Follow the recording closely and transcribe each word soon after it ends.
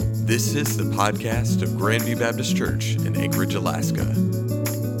This is the podcast of Grandview Baptist Church in Anchorage, Alaska.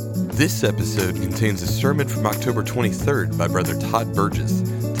 This episode contains a sermon from October 23rd by Brother Todd Burgess,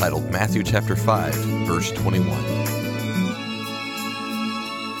 titled Matthew chapter 5, verse 21.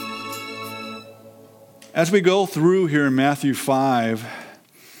 As we go through here in Matthew 5,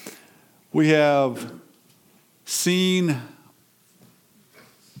 we have seen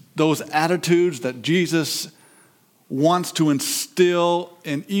those attitudes that Jesus wants to instill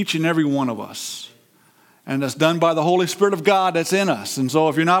in each and every one of us. And that's done by the Holy Spirit of God that's in us. And so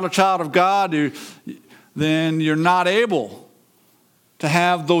if you're not a child of God, then you're not able to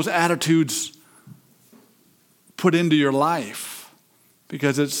have those attitudes put into your life,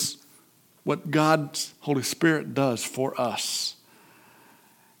 because it's what God's Holy Spirit does for us.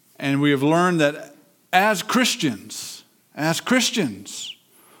 And we have learned that as Christians,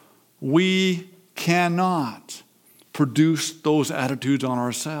 we cannot produce those attitudes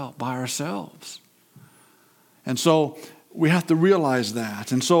by ourselves. And so we have to realize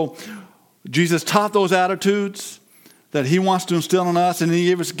that. And so Jesus taught those attitudes that he wants to instill in us, and he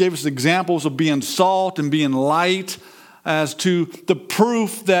gave us examples of being salt and being light as to the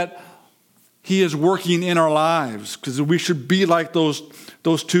proof that he is working in our lives, because we should be like those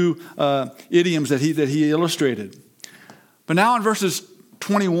two idioms that he illustrated. But now in verses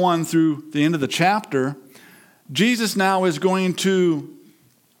 21 through the end of the chapter, Jesus now is going to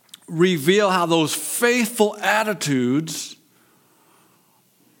reveal how those faithful attitudes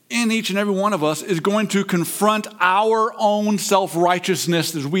in each and every one of us is going to confront our own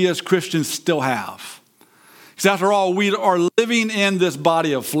self-righteousness that we as Christians still have. Because after all, we are living in this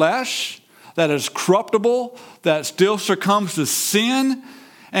body of flesh that is corruptible, that still succumbs to sin.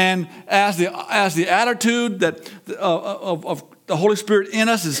 And as the attitude that of the Holy Spirit in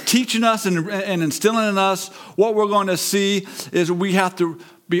us is teaching us and instilling in us, what we're going to see is we have to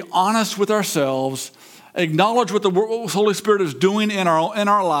be honest with ourselves, acknowledge what the Holy Spirit is doing in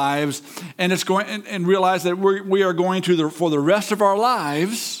our lives, and realize that we are going to, for the rest of our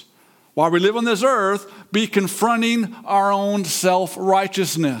lives, while we live on this earth, be confronting our own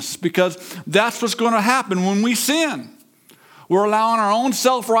self-righteousness, because that's what's going to happen when we sin. We're allowing our own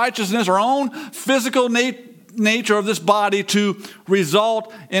self-righteousness, our own physical nature of this body to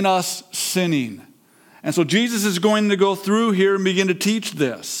result in us sinning. And so Jesus is going to go through here and begin to teach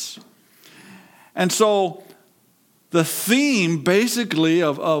this. And so the theme basically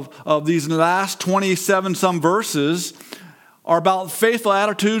of these last 27 some verses are about faithful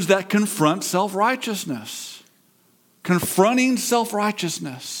attitudes that confront self-righteousness. Confronting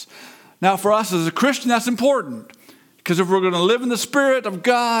self-righteousness. Now for us as a Christian, that's important, because if we're going to live in the Spirit of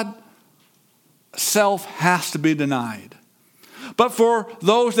God, self has to be denied. But for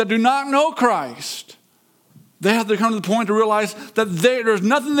those that do not know Christ, they have to come to the point to realize that there's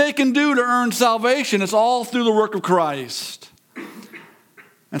nothing they can do to earn salvation. It's all through the work of Christ.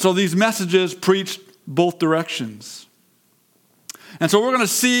 And so these messages preach both directions. And so we're going to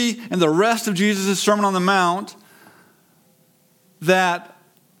see in the rest of Jesus' Sermon on the Mount that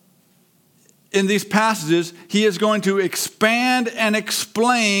in these passages, he is going to expand and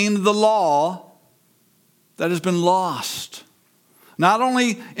explain the law that has been lost. Not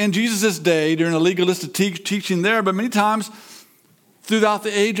only in Jesus' day during the legalistic teaching there, but many times throughout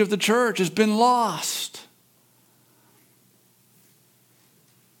the age of the church, it's been lost.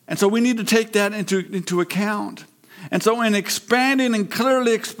 And so we need to take that into account. And so in expanding and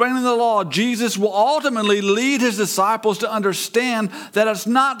clearly explaining the law, Jesus will ultimately lead his disciples to understand that it's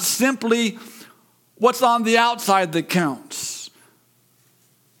not simply what's on the outside that counts.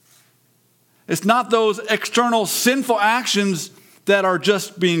 It's not those external sinful actions that are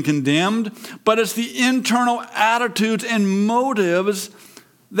just being condemned, but it's the internal attitudes and motives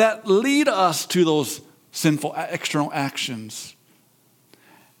that lead us to those sinful external actions.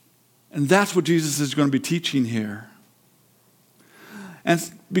 And that's what Jesus is going to be teaching here. And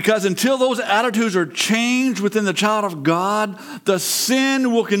because until those attitudes are changed within the child of God, the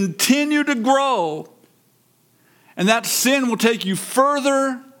sin will continue to grow. And that sin will take you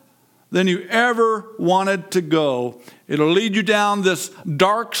further than you ever wanted to go. It'll lead you down this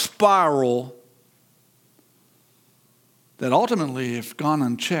dark spiral that ultimately, if gone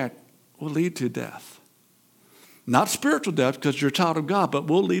unchecked, will lead to death. Not spiritual death, because you're a child of God, but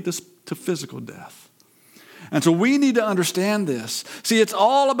will lead to physical death. And so we need to understand this. See, it's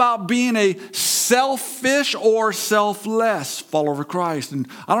all about being a selfish or selfless follower of Christ. And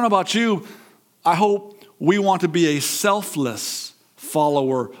I don't know about you, I hope we want to be a selfless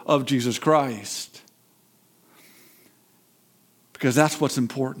follower of Jesus Christ, because that's what's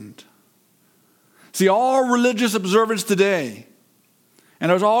important. See, all religious observance today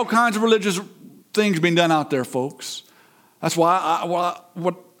And there's all kinds of religious things being done out there, folks. That's why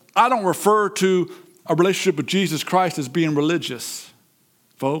I don't refer to a relationship with Jesus Christ as being religious,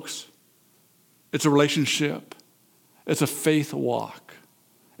 folks. It's a relationship. It's a faith walk.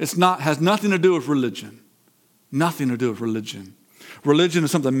 Has nothing to do with religion. Nothing to do with religion. Religion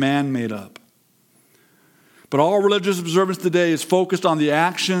is something man made up. But all religious observance today is focused on the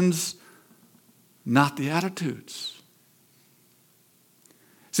actions, not the attitudes.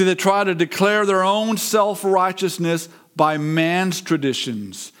 See, they try to declare their own self-righteousness by man's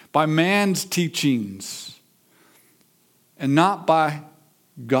traditions, by man's teachings, and not by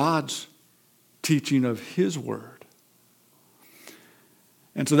God's teaching of his word.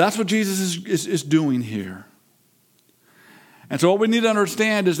 And so that's what Jesus is doing here. And so what we need to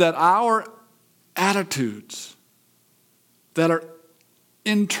understand is that our attitudes that are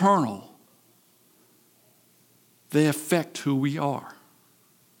internal, they affect who we are.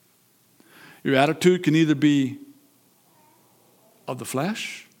 Your attitude can either be of the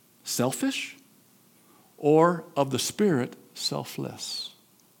flesh, selfish, or of the spirit, selfless.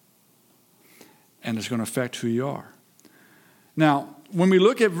 And it's going to affect who you are. Now, when we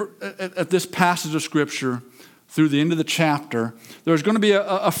look at this passage of Scripture through the end of the chapter, there's going to be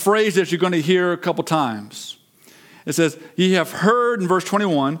a phrase that you're going to hear a couple times. It says, ye have heard, in verse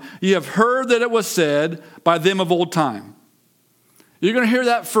 21, ye have heard that it was said by them of old time. You're going to hear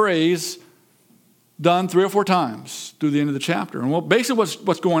that phrase done 3 or 4 times through the end of the chapter. And basically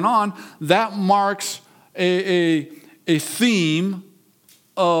what's going on, that marks a theme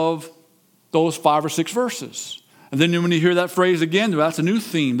of those 5 or 6 verses. And then when you hear that phrase again, that's a new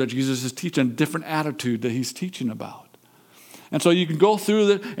theme that Jesus is teaching, a different attitude that he's teaching about. And so you can go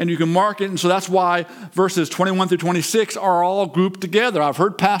through it and you can mark it. And so that's why verses 21 through 26 are all grouped together. I've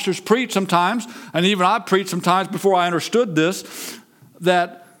heard pastors preach sometimes, and even I've preached sometimes before I understood this,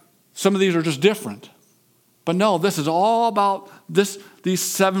 that some of these are just different. But no, this is all about this. These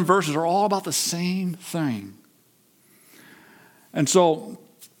 7 verses are all about the same thing. And so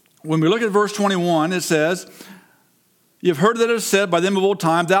when we look at verse 21, it says, you've heard that it is said by them of old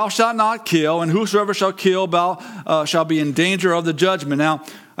time, thou shalt not kill, and whosoever shall kill shall be in danger of the judgment. Now,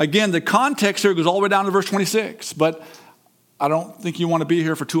 again, the context here goes all the way down to verse 26, but I don't think you want to be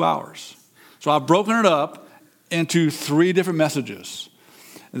here for 2 hours. So I've broken it up into 3 different messages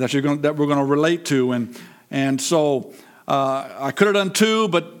that we're going to relate to. And so I could have done 2,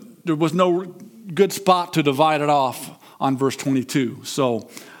 but there was no good spot to divide it off on verse 22.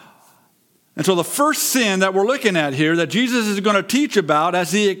 And so the first sin that we're looking at here that Jesus is going to teach about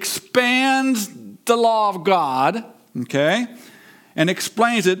as he expands the law of God, okay, and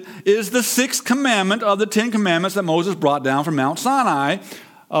explains it, is the 6th commandment of the 10 commandments that Moses brought down from Mount Sinai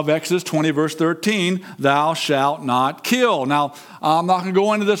of Exodus 20, verse 13, thou shalt not kill. Now, I'm not going to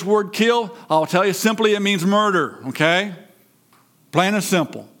go into this word kill. I'll tell you simply it means murder, okay? Plain and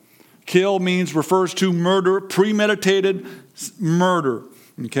simple. Kill refers to murder, premeditated murder,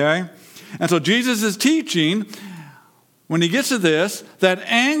 okay? And so Jesus is teaching, when he gets to this, that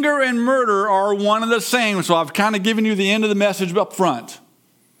anger and murder are one and the same. So I've kind of given you the end of the message up front.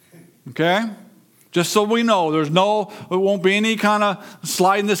 Okay? Just so we know, there won't be any kind of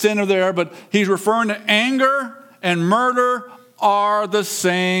sliding this in or there, but he's referring to anger and murder are the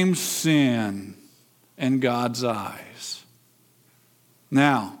same sin in God's eyes.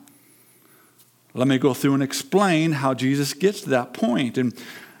 Now, let me go through and explain how Jesus gets to that point. And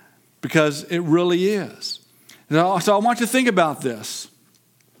because it really is. So I want you to think about this.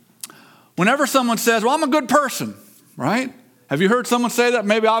 Whenever someone says, well, I'm a good person, right? Have you heard someone say that?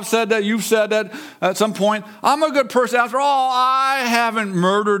 Maybe I've said that, you've said that at some point. I'm a good person. After all, I haven't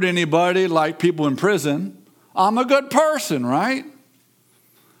murdered anybody like people in prison. I'm a good person, right?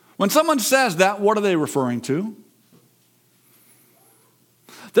 When someone says that, what are they referring to?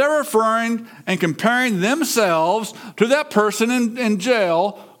 They're referring and comparing themselves to that person in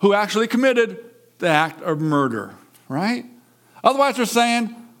jail who actually committed the act of murder, right? Otherwise, they're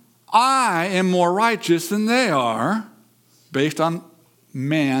saying, I am more righteous than they are based on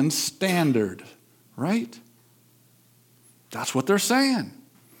man's standard, right? That's what they're saying.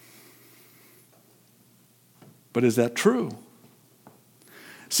 But is that true?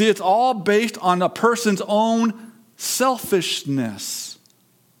 See, it's all based on a person's own selfishness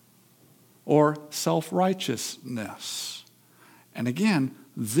or self-righteousness. And again,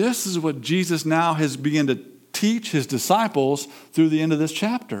 this is what Jesus now has begun to teach his disciples through the end of this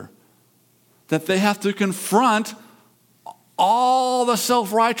chapter. That they have to confront all the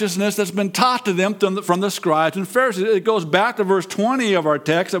self-righteousness that's been taught to them from the scribes and Pharisees. It goes back to verse 20 of our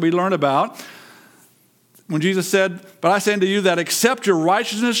text that we learned about. when Jesus said, "But I say unto you that except your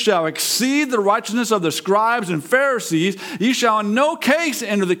righteousness shall exceed the righteousness of the scribes and Pharisees, ye shall in no case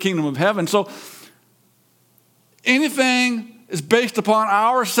enter the kingdom of heaven." So anything is based upon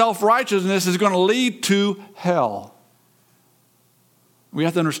our self-righteousness is going to lead to hell. We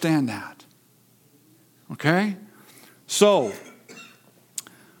have to understand that. Okay? So,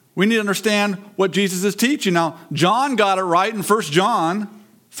 we need to understand what Jesus is teaching. Now, John got it right in 1 John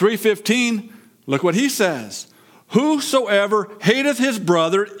 3:15. Look what he says. "Whosoever hateth his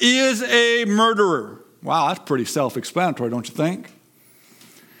brother is a murderer." Wow, that's pretty self-explanatory, don't you think?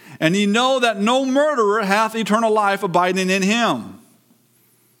 "And ye know that no murderer hath eternal life abiding in him."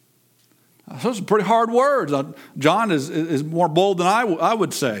 Those are pretty hard words. John is more bold than I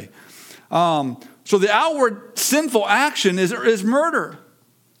would say. So the outward sinful action is murder,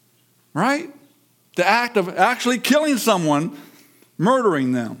 right? The act of actually killing someone,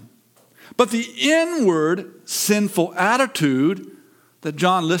 murdering them. But the inward sinful attitude that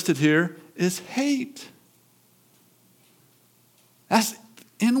John listed here is hate. That's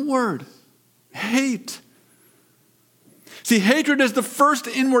inward. Hate. See, hatred is the first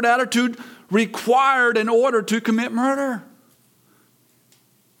inward attitude required in order to commit murder.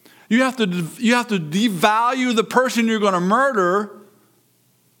 You have to devalue the person you're going to murder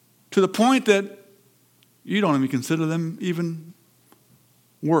to the point that you don't even consider them even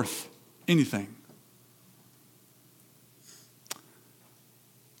worth anything.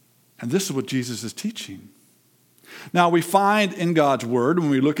 And this is what Jesus is teaching. Now we find in God's word, when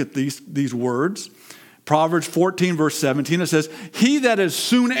we look at these words, Proverbs 14 verse 17, it says, "He that is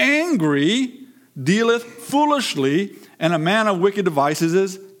soon angry dealeth foolishly, and a man of wicked devices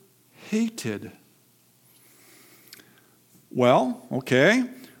is hated." Well, okay.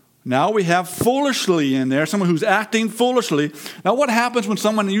 Now we have foolishly in there, someone who's acting foolishly. Now what happens when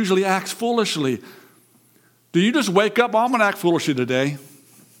someone usually acts foolishly? Do you just wake up, "I'm going to act foolishly today"?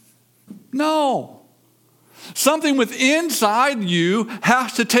 No. Something within inside you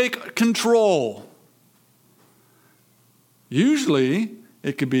has to take control. Usually,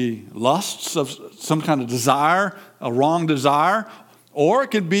 it could be lusts of some kind of desire, a wrong desire, or it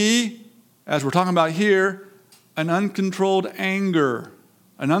could be, as we're talking about here, an uncontrolled anger.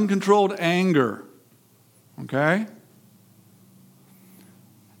 An uncontrolled anger. Okay?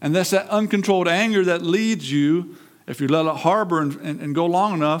 And that's that uncontrolled anger that leads you, if you let it harbor and go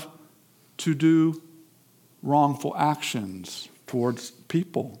long enough, to do wrongful actions towards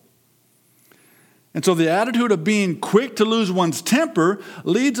people. And so the attitude of being quick to lose one's temper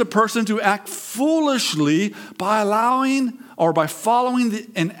leads a person to act foolishly by allowing or by following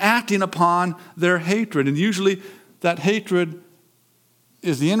and acting upon their hatred. And usually that hatred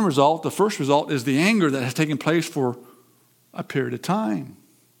is the end result. The first result is the anger that has taken place for a period of time.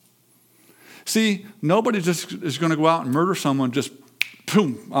 See, nobody just is going to go out and murder someone just,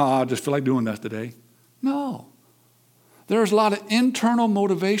 boom, I just feel like doing that today. No. There's a lot of internal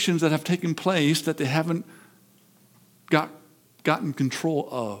motivations that have taken place that they haven't gotten control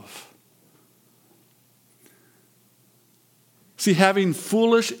of. See, having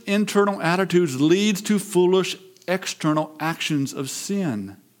foolish internal attitudes leads to foolish external actions of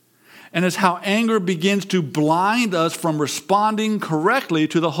sin. And it's how anger begins to blind us from responding correctly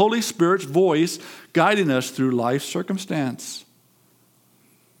to the Holy Spirit's voice guiding us through life's circumstance.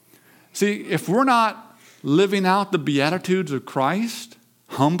 See, if we're not living out the Beatitudes of Christ,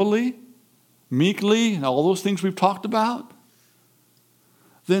 humbly, meekly, and all those things we've talked about,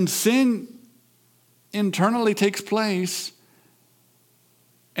 then sin internally takes place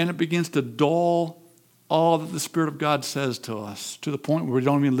and it begins to dull all that the Spirit of God says to us, to the point where we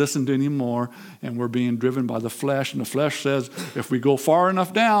don't even listen to anymore, and we're being driven by the flesh. And the flesh says, if we go far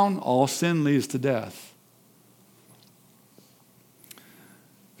enough down, all sin leads to death.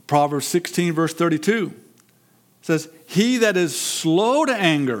 Proverbs 16, verse 32 says, "He that is slow to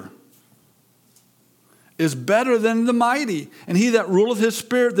anger is better than the mighty, and he that ruleth his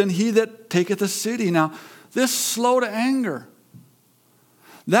spirit than he that taketh a city." Now, this slow to anger,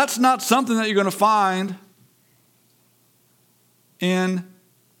 that's not something that you're going to find in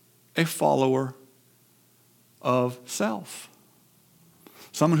a follower of self.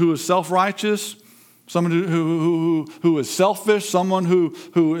 Someone who is self-righteous, someone who is selfish, someone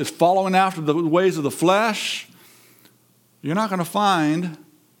who is following after the ways of the flesh. You're not going to find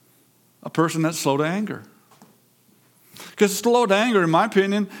a person that's slow to anger. Because slow to anger, in my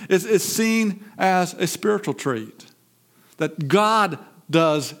opinion, is seen as a spiritual trait that God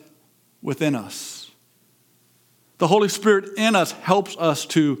does within us. The Holy Spirit in us helps us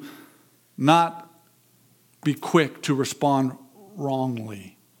to not be quick to respond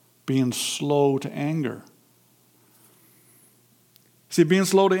wrongly, being slow to anger. See, being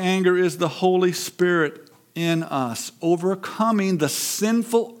slow to anger is the Holy Spirit in us, overcoming the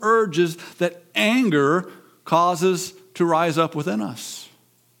sinful urges that anger causes to rise up within us.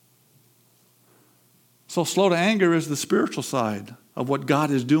 So slow to anger is the spiritual side of what God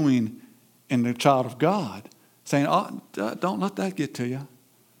is doing in the child of God. Saying, oh, don't let that get to you.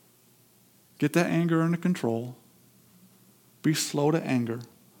 Get that anger under control. Be slow to anger.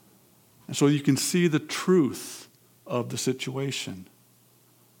 And so you can see the truth of the situation.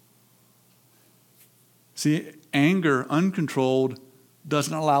 See, anger uncontrolled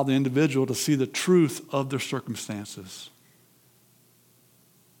doesn't allow the individual to see the truth of their circumstances.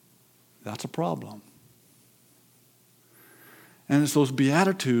 That's a problem. And it's those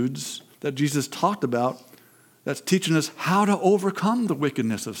Beatitudes that Jesus talked about that's teaching us how to overcome the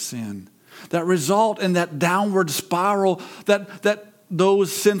wickedness of sin, that result in that downward spiral that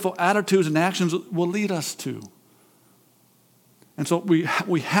those sinful attitudes and actions will lead us to. And so we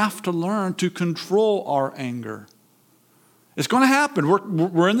have to learn to control our anger. It's going to happen.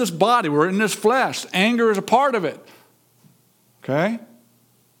 We're in this body. We're in this flesh. Anger is a part of it. Okay?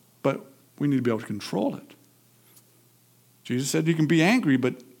 But we need to be able to control it. Jesus said you can be angry,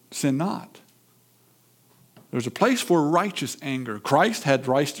 but sin not. There's a place for righteous anger. Christ had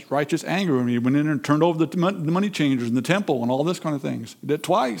righteous anger when he went in and turned over the money changers in the temple and all this kind of things. He did it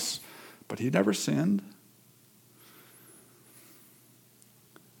twice, but he never sinned.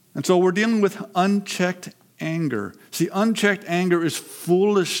 And so we're dealing with unchecked anger. See, unchecked anger is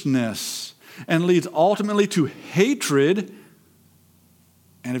foolishness and leads ultimately to hatred.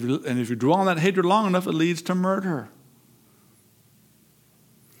 And if you dwell on that hatred long enough, it leads to murder.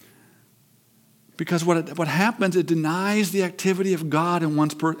 Because what happens, it denies the activity of God in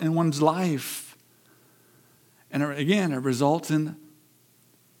one's life. And again, it results in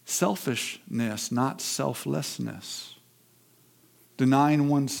selfishness, not selflessness. Denying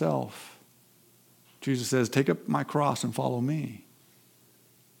oneself. Jesus says, take up my cross and follow me.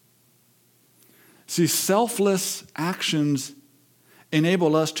 See, selfless actions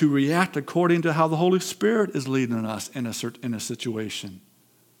enable us to react according to how the Holy Spirit is leading us in a situation.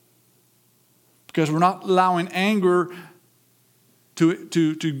 Because we're not allowing anger to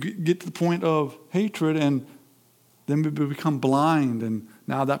get to the point of hatred, and then we become blind, and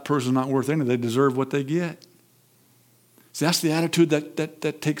now that person's not worth anything. They deserve what they get. See, that's the attitude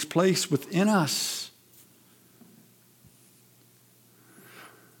that takes place within us.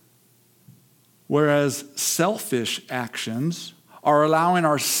 Whereas selfish actions are allowing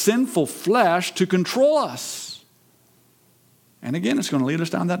our sinful flesh to control us. And again, it's going to lead us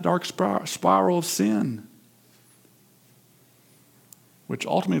down that dark spiral of sin, which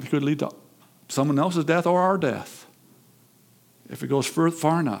ultimately could lead to someone else's death or our death if it goes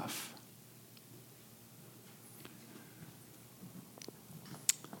far enough.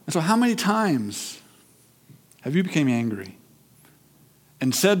 And so how many times have you become angry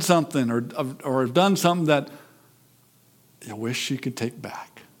and said something or done something that you wish you could take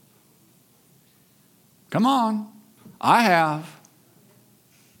back? Come on. I have.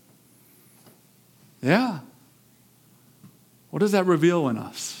 Yeah. What does that reveal in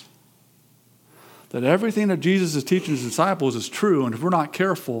us? That everything that Jesus is teaching his disciples is true, and if we're not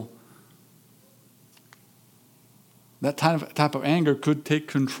careful, that type of anger could take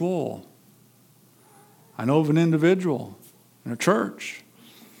control. I know of an individual in a church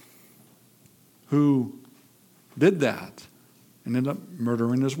who did that and ended up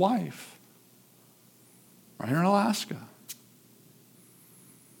murdering his wife. Right here in Alaska.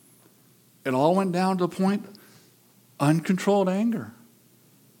 It all went down to the point of uncontrolled anger,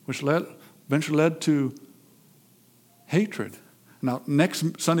 which eventually led to hatred. Now,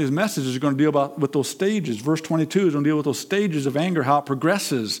 next Sunday's message is going to deal with those stages. Verse 22 is going to deal with those stages of anger, how it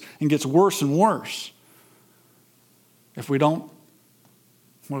progresses and gets worse and worse. If we don't,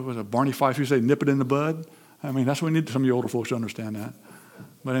 what was it, Barney Fife used to say, nip it in the bud? I mean, that's what we need some of you older folks to understand that.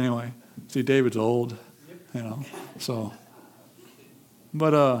 But anyway, see, David's old. So,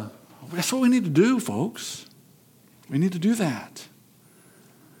 but that's what we need to do, folks. We need to do that.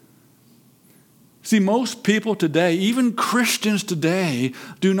 See, most people today, even Christians today,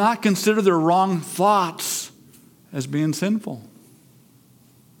 do not consider their wrong thoughts as being sinful.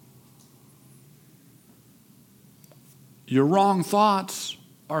 Your wrong thoughts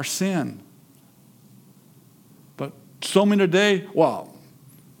are sin. But so many today, well,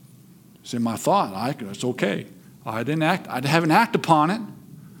 it's in my thought. It's okay. I haven't acted upon it.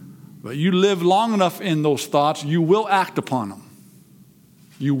 But you live long enough in those thoughts, you will act upon them.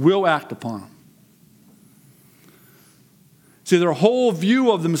 You will act upon them. See, their whole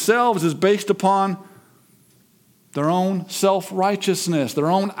view of themselves is based upon Their own self-righteousness,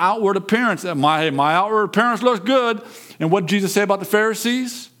 their own outward appearance. My outward appearance looks good. And what did Jesus say about the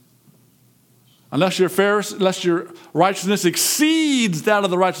Pharisees? Unless your righteousness exceeds that of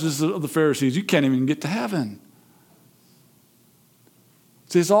the righteousness of the Pharisees, you can't even get to heaven.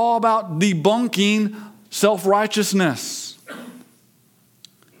 See, it's all about debunking self-righteousness.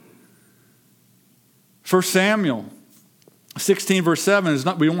 1 Samuel 16 verse 7 is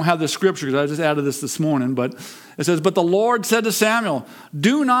not, we don't have the scripture because I just added this morning, but it says, "But the Lord said to Samuel,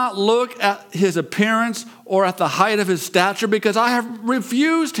 do not look at his appearance or at the height of his stature, because I have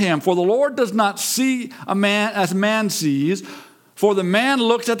refused him. For the Lord does not see a man as man sees, for the man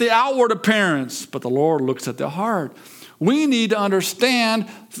looks at the outward appearance, but the Lord looks at the heart." We need to understand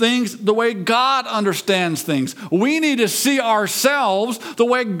things the way God understands things. We need to see ourselves the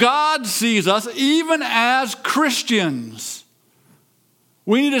way God sees us, even as Christians.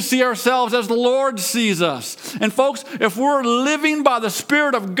 We need to see ourselves as the Lord sees us. And folks, if we're living by the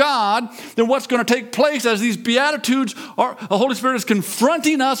Spirit of God, then what's going to take place as these Beatitudes are, the Holy Spirit is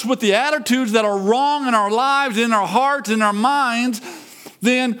confronting us with the attitudes that are wrong in our lives, in our hearts, in our minds,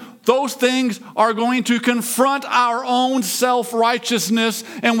 then those things are going to confront our own self-righteousness,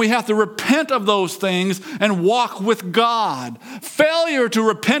 and we have to repent of those things and walk with God. Failure to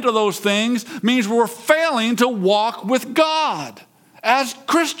repent of those things means we're failing to walk with God as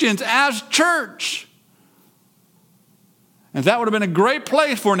Christians, as church. And that would have been a great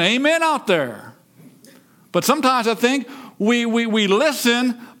place for an amen out there. But sometimes I think we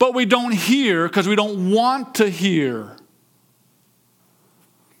listen, but we don't hear because we don't want to hear.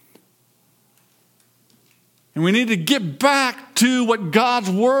 And we need to get back to what God's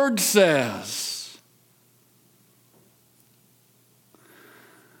Word says.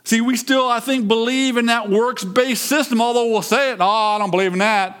 See, we still, I think, believe in that works-based system, although we'll say it, I don't believe in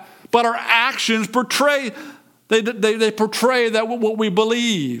that. But our actions portray, they portray that what we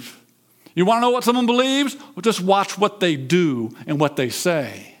believe. You want to know what someone believes? Well, just watch what they do and what they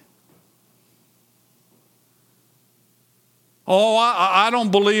say. Oh, I don't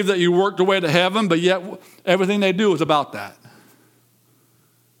believe that you work your way to heaven, but yet everything they do is about that.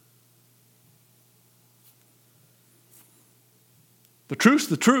 The truth's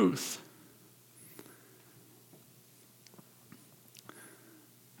the truth.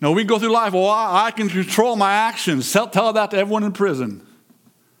 No, we go through life, I can control my actions. Tell that to everyone in prison.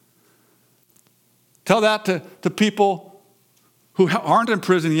 Tell that to people who aren't in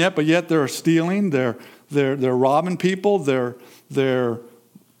prison yet, but yet they're stealing, they're robbing people. They're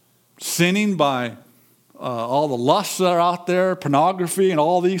sinning by all the lusts that are out there, pornography and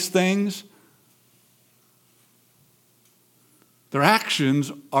all these things. Their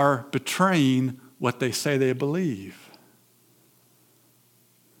actions are betraying what they say they believe.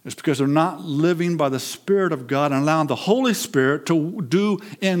 It's because they're not living by the Spirit of God and allowing the Holy Spirit to do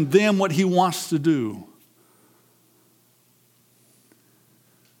in them what He wants to do.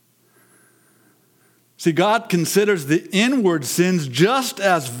 See, God considers the inward sins just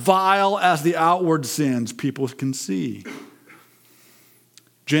as vile as the outward sins people can see.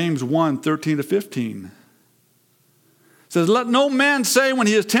 James 1, 13 to 15 says, "Let no man say when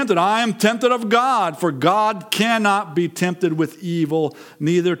he is tempted, I am tempted of God, for God cannot be tempted with evil,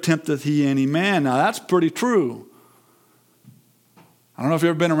 neither tempteth he any man." Now that's pretty true. I don't know if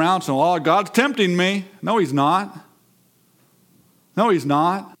you've ever been around someone, God's tempting me. No, He's not. No, He's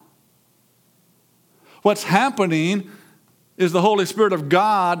not. What's happening is the Holy Spirit of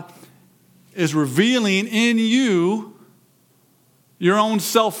God is revealing in you your own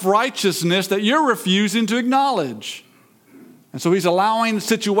self-righteousness that you're refusing to acknowledge. And so He's allowing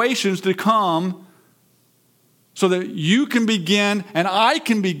situations to come so that you can begin and I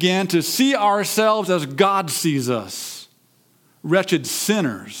can begin to see ourselves as God sees us, wretched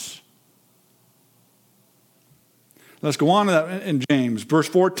sinners. Let's go on to that in James, verse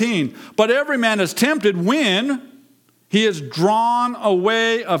 14. "But every man is tempted when he is drawn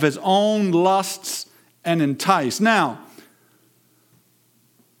away of his own lusts and enticed." Now,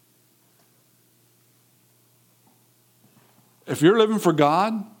 if you're living for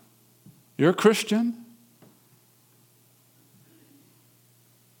God, you're a Christian,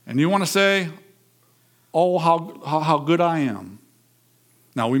 and you want to say, "Oh, how good I am."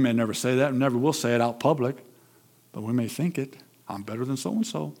 Now, we may never say that, and never will say it out public. But we may think it. I'm better than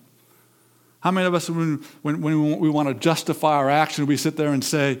so-and-so. How many of us, when we want to justify our action, we sit there and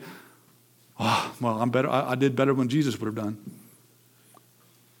say, "Oh, well, I'm better. I did better than Jesus would have done."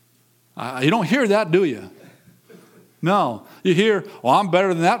 You don't hear that, do you? No. You hear, "Well, I'm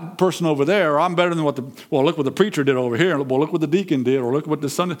better than that person over there. Or I'm better than look what the preacher did over here. Well, look what the deacon did. Or look what the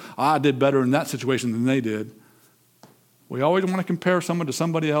son did. I did better in that situation than they did." We always want to compare someone to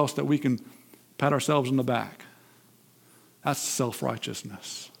somebody else that we can pat ourselves on the back. That's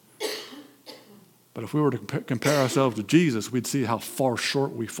self-righteousness. But if we were to compare ourselves to Jesus, we'd see how far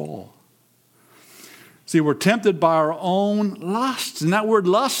short we fall. See, we're tempted by our own lusts. And that word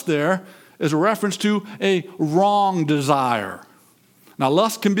lust there is a reference to a wrong desire. Now,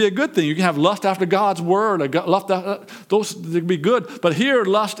 lust can be a good thing. You can have lust after God's word. Those can be good. But here,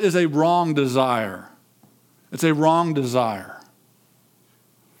 lust is a wrong desire. It's a wrong desire.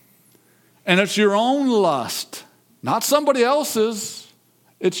 And it's your own lust, not somebody else's.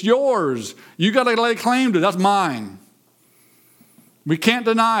 It's yours. You got to lay claim to it. That's mine. We can't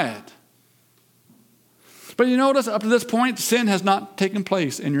deny it. But you notice up to this point, sin has not taken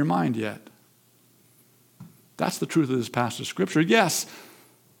place in your mind yet. That's the truth of this passage of Scripture. Yes,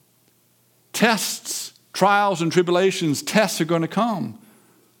 tests, trials, and tribulations, tests are going to come.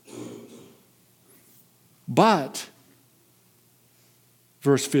 But,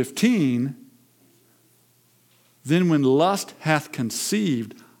 verse 15, then when lust hath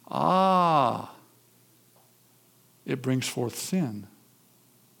conceived, it brings forth sin.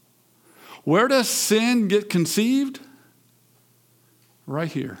 Where does sin get conceived?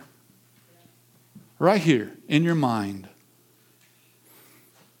 Right here. Right here in your mind.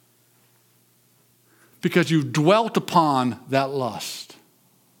 Because you've dwelt upon that lust.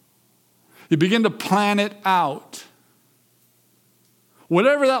 You begin to plan it out.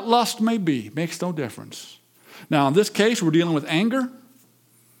 Whatever that lust may be, makes no difference. Now, in this case, we're dealing with anger.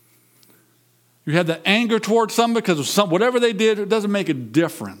 You have the anger towards somebody because of whatever they did, it doesn't make a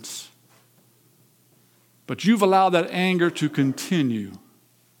difference. But you've allowed that anger to continue,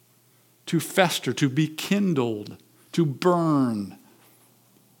 to fester, to be kindled, to burn.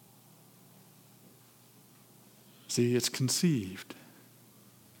 See, it's conceived.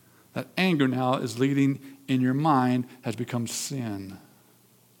 That anger now is leading in your mind, has become sin.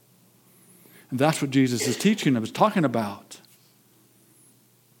 And that's what Jesus is teaching us, talking about.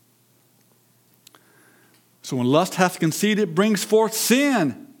 So when lust hath conceived, it brings forth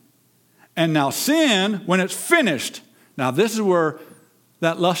sin. And now sin, when it's finished, now this is where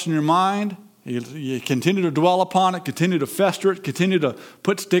that lust in your mind, you continue to dwell upon it, continue to fester it, continue to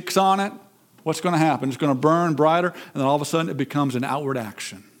put sticks on it. What's going to happen? It's going to burn brighter, and then all of a sudden it becomes an outward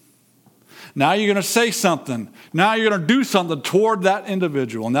action. Now you're going to say something. Now you're going to do something toward that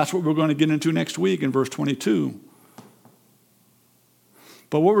individual. And that's what we're going to get into next week in verse 22.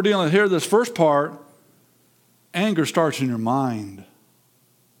 But what we're dealing with here, this first part, anger starts in your mind.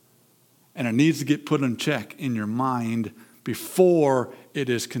 And it needs to get put in check in your mind before it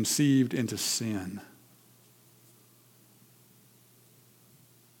is conceived into sin.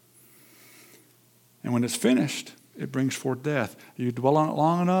 And when it's finished, it brings forth death. You dwell on it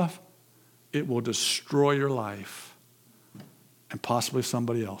long enough, it will destroy your life and possibly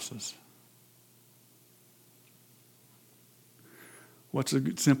somebody else's. What's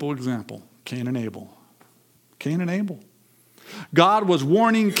a simple example? Cain and Abel. Cain and Abel. God was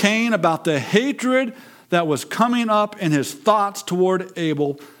warning Cain about the hatred that was coming up in his thoughts toward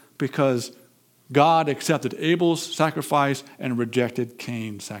Abel because God accepted Abel's sacrifice and rejected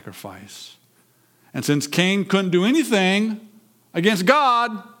Cain's sacrifice. And since Cain couldn't do anything against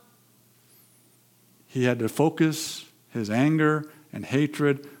God, he had to focus his anger and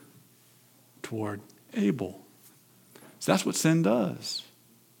hatred toward Abel. So that's what sin does.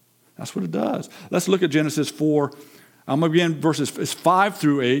 That's what it does. Let's look at Genesis 4. I'm going to begin verses 5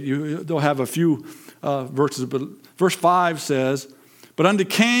 through 8. They'll have a few verses. But verse 5 says, "But unto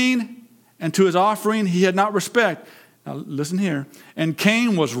Cain and to his offering he had not respect." Now listen here. "And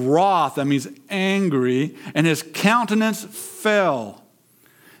Cain was wroth," that means angry, "and his countenance fell."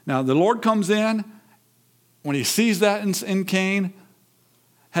 Now the Lord comes in. When he sees that in Cain,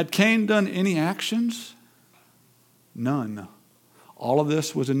 had Cain done any actions? None. All of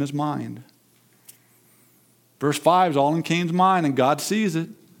this was in his mind. Verse 5 is all in Cain's mind, and God sees it.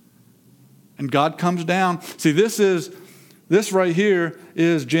 And God comes down. See, this right here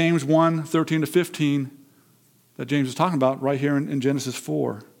is James 1, 13 to 15 that James is talking about right here in Genesis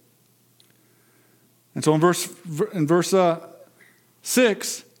 4. And so in verse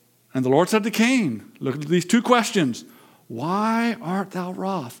 6, "And the Lord said to Cain," look at these two questions. "Why art thou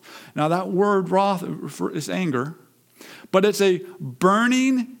wroth?" Now that word wroth is anger, but it's a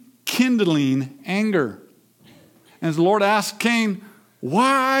burning, kindling anger. And the Lord asked Cain,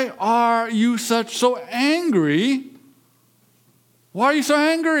 "Why are you so angry? Why are you so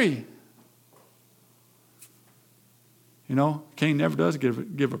angry?" You know, Cain never does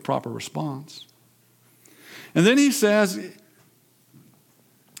give a proper response. And then he says,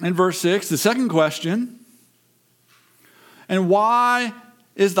 in verse 6, the second question, And why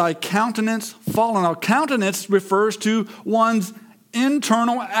is thy countenance fallen? Now, countenance refers to one's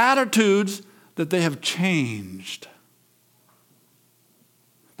internal attitudes that they have changed.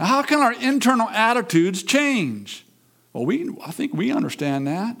 Now, how can our internal attitudes change? Well, I think we understand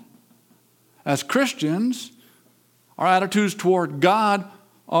that. As Christians, our attitudes toward God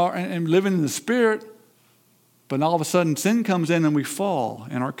are and living in the Spirit, but all of a sudden sin comes in and we fall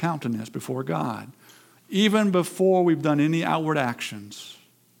in our countenance before God. Even before we've done any outward actions,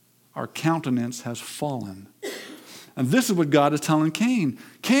 our countenance has fallen. And this is what God is telling Cain.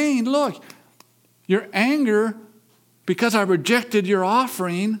 Cain, look, your anger because I rejected your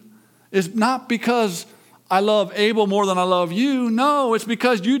offering is not because I love Abel more than I love you. No, it's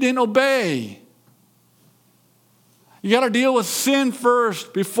because you didn't obey. You got to deal with sin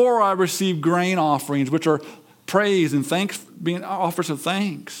first before I receive grain offerings, which are praise and thanks, being offers of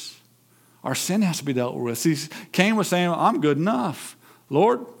thanks. Our sin has to be dealt with. See, Cain was saying, I'm good enough.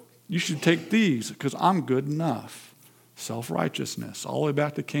 Lord, you should take these because I'm good enough. Self-righteousness, all the way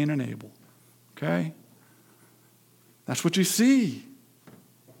back to Cain and Abel. Okay? That's what you see.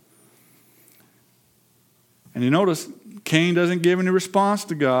 And you notice, Cain doesn't give any response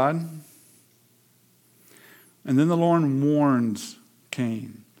to God. And then the Lord warns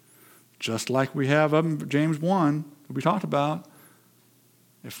Cain, just like we have up in James 1, that we talked about.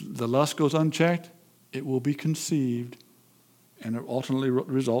 If the lust goes unchecked, it will be conceived, and it ultimately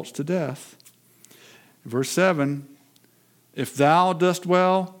results to death. Verse 7, if thou dost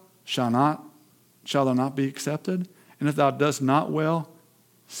well, shall thou not be accepted? And if thou dost not well,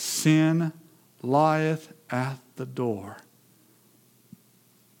 sin lieth at the door.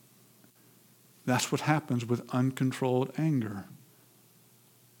 That's what happens with uncontrolled anger.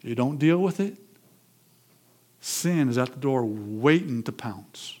 You don't deal with it, sin is at the door waiting to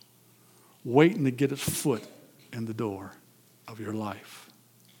pounce, waiting to get its foot in the door of your life.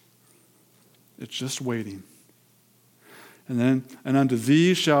 It's just waiting. And unto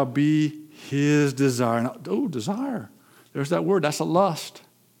thee shall be his desire. Now, desire. There's that word. That's a lust.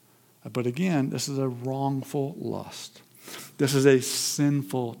 But again, this is a wrongful lust. This is a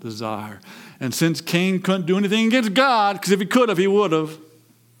sinful desire. And since Cain couldn't do anything against God, because if he could have, he would have.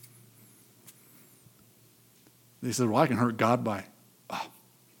 He said, well, I can hurt God by,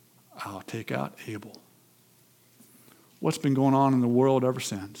 I'll take out Abel. What's been going on in the world ever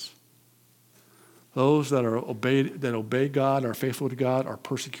since? Those that obey God, are faithful to God, are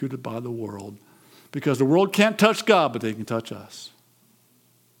persecuted by the world. Because the world can't touch God, but they can touch us.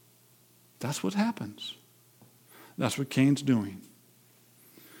 That's what happens. That's what Cain's doing.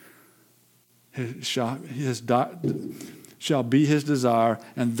 Shall be his desire,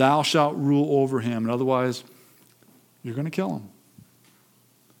 and thou shalt rule over him. And otherwise, you're going to kill him.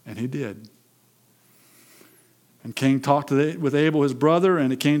 And he did. And Cain talked with Abel, his brother,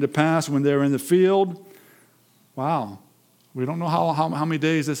 and it came to pass when they were in the field. Wow. We don't know how many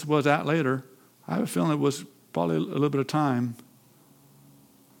days this was at later. I have a feeling it was probably a little bit of time.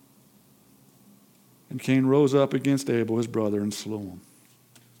 And Cain rose up against Abel, his brother, and slew him.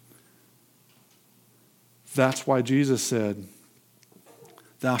 That's why Jesus said,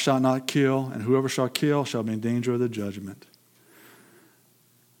 thou shalt not kill, and whoever shall kill shall be in danger of the judgment.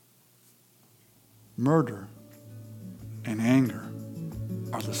 Murder and anger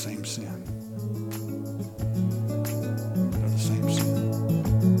are the same sin. They're the same sin.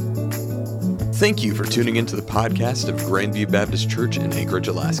 Thank you for tuning into the podcast of Grandview Baptist Church in Anchorage,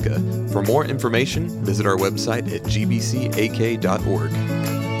 Alaska. For more information, visit our website at gbcak.org.